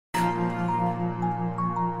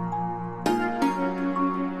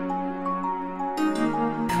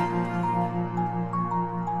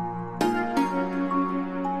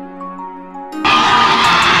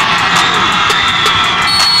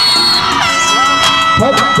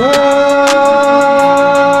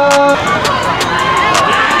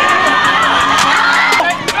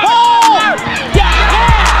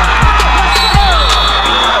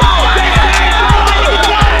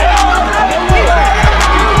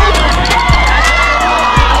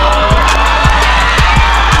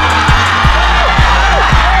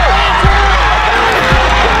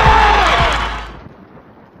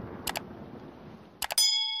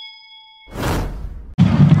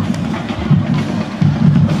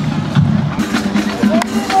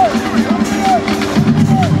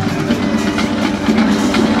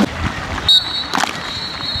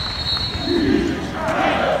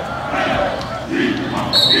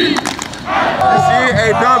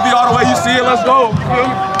Hey, Dunn, be all the way you see it, let's go.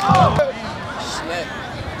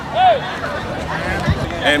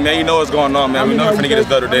 Hey, man, you know what's going on, man. We know we finna get this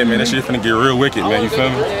done today, man. That shit finna get real wicked, man. You feel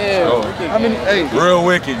me? Yeah. Real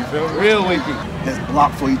wicked, you feel me? Real wicked. Let's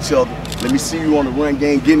block for each other. Let me see you on the run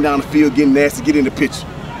game, getting down the field, getting nasty, get in the picture.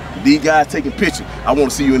 These guys taking picture. I want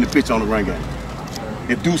to see you in the picture on the run game.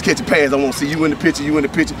 If dudes catch a pass, I want to see you in the picture, you in the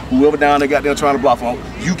picture. Whoever down there got there trying to block for them.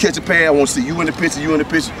 You catch a pass, I want to see you in the picture, you in the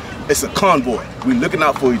picture. It's a convoy. We looking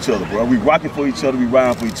out for each other, bro. We rocking for each other, we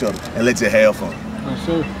riding for each other, and let's just have fun. Yes,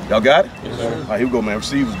 sir. Y'all got it? Yes, sir. All right, here we go, man.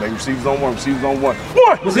 Receivers, baby. Receivers on one. Receivers on one.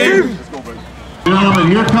 One! Receivers! Let's go, baby.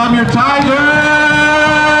 Gentlemen, here come your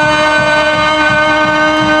Tigers!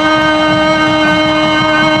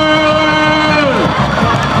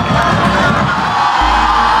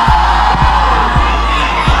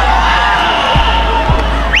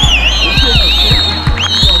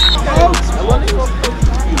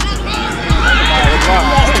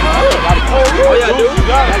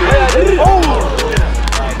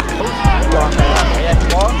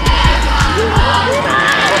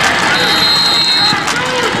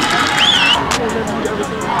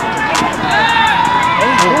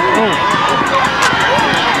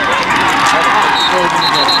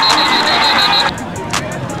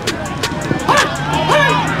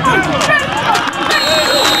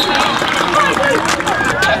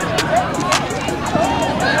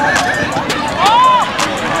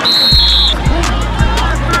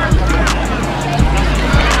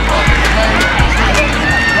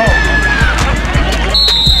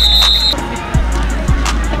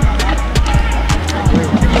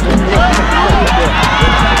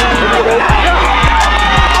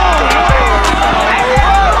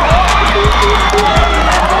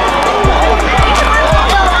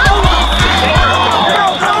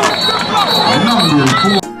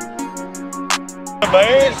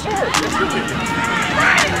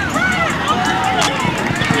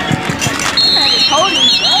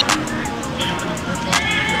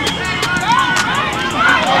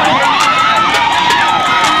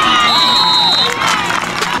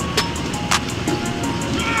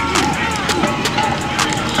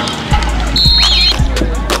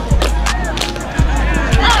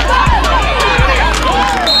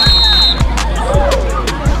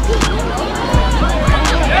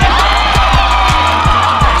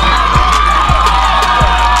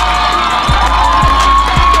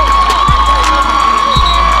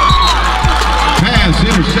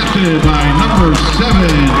 Intercepted by number 7,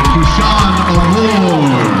 Keyshawn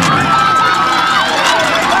Amore.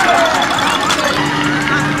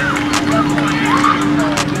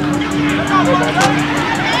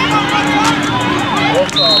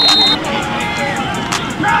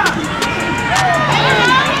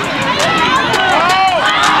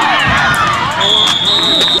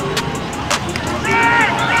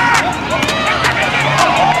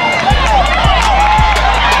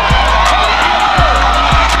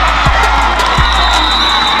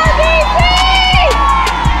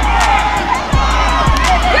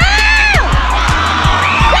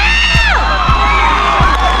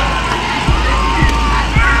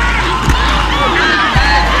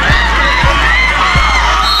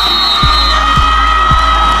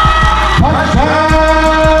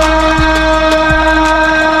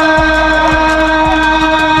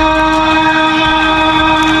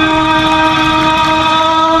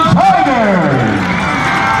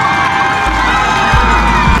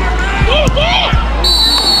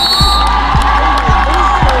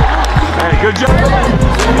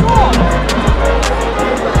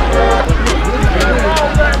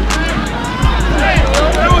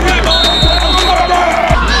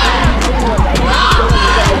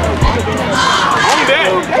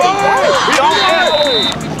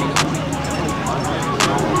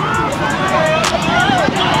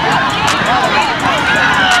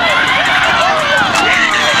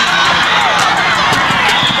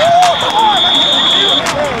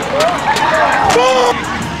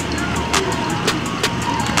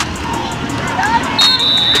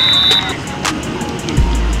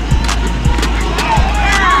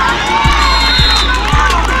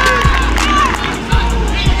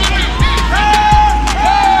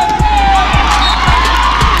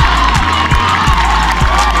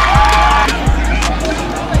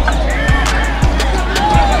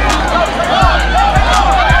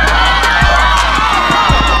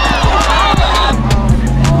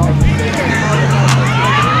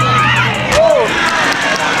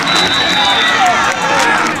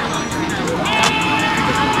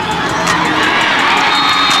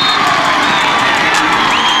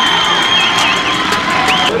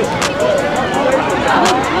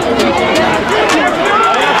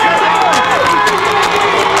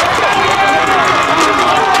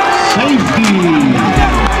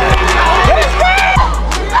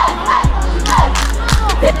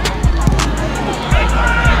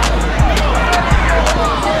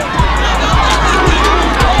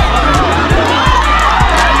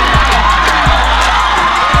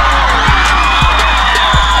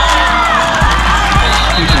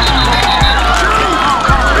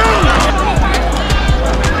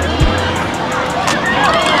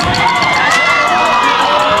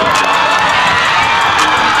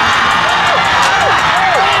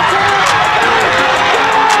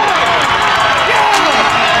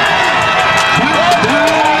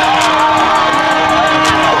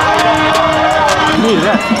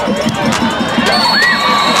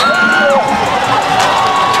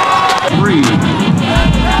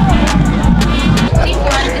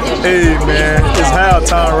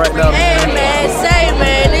 halftime right now. Hey man, say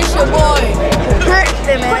man, this your boy.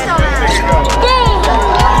 Kirsten, man.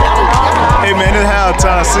 Hey man, it's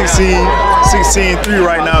halftime, 16-3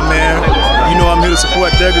 right now, man. You know I'm here to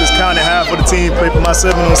support Douglas County, half of the team, play for my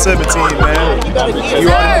 7-on-7 team, man. You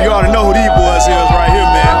already know who these boys is right here,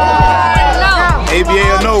 man. ABA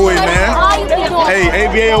or no way, man. Hey,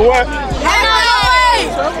 ABA or what?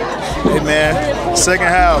 Hey man, second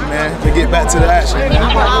half, man. To get back to the action,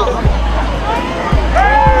 man.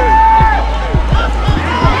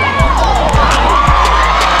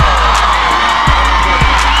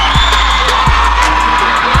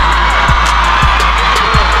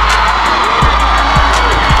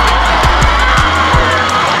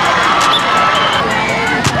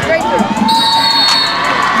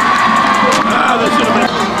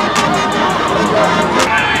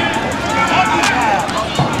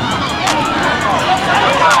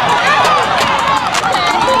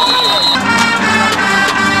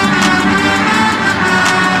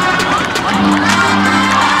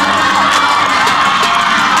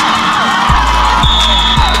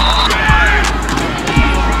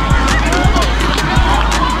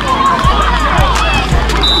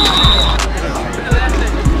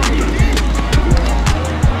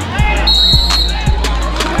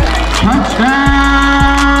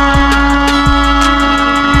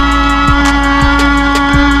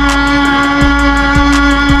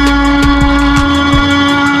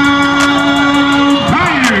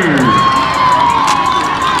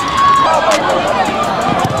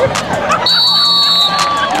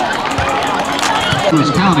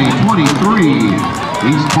 County 23,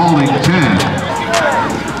 East Paulding 10.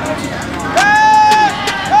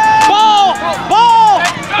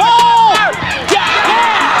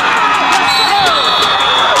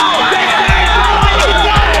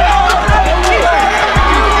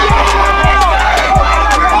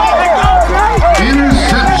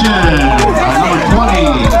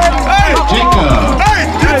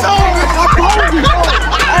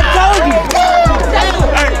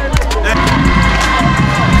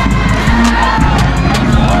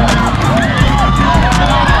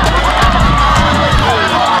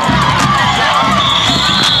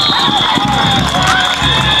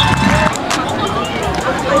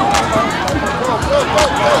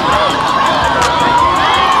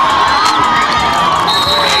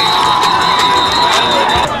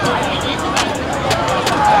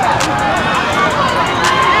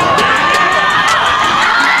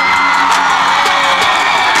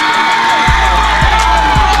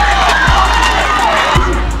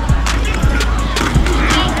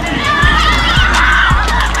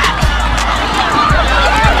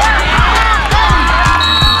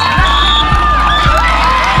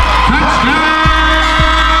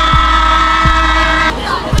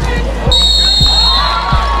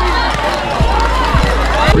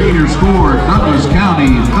 Score, Douglas County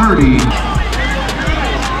 30.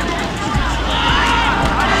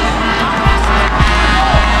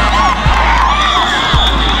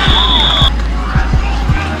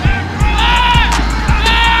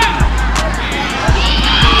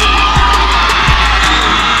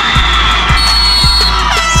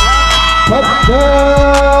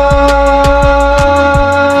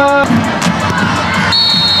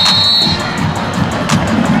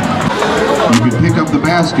 You can pick up the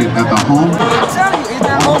basket at the home. I'm telling you, it's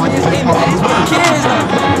that moment. It's for the kids.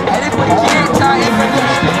 And it's for the kids.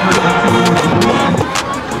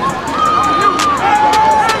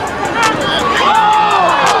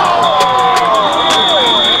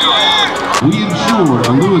 We insure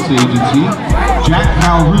a Lewis agency, Jack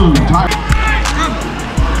Calhoun Tire.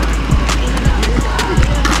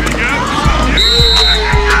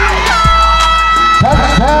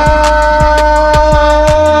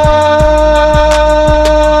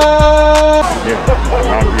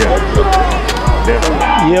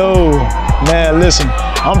 Yo, man, listen,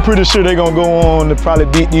 I'm pretty sure they're gonna go on to probably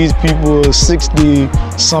beat these people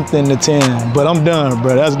 60-something to 10, but I'm done,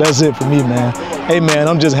 bro. That's it for me, man. Hey, man,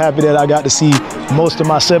 I'm just happy that I got to see most of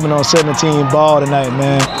my 7-on-7 team ball tonight,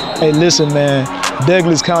 man. Hey, listen, man,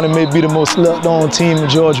 Douglas County may be the most slept-on team in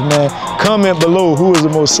Georgia, man. Comment below who is the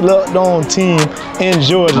most slept-on team in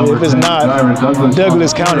Georgia. If it's not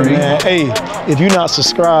Douglas County, man. Hey, if you're not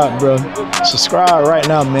subscribed, bro, subscribe right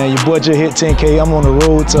now, man. Your boy just hit 10K. I'm on the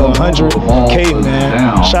road to 100K,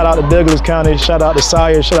 man. Shout out to Douglas County. Shout out to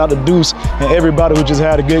Sire. Shout out to Deuce and everybody who just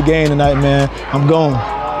had a good game tonight, man. I'm gone.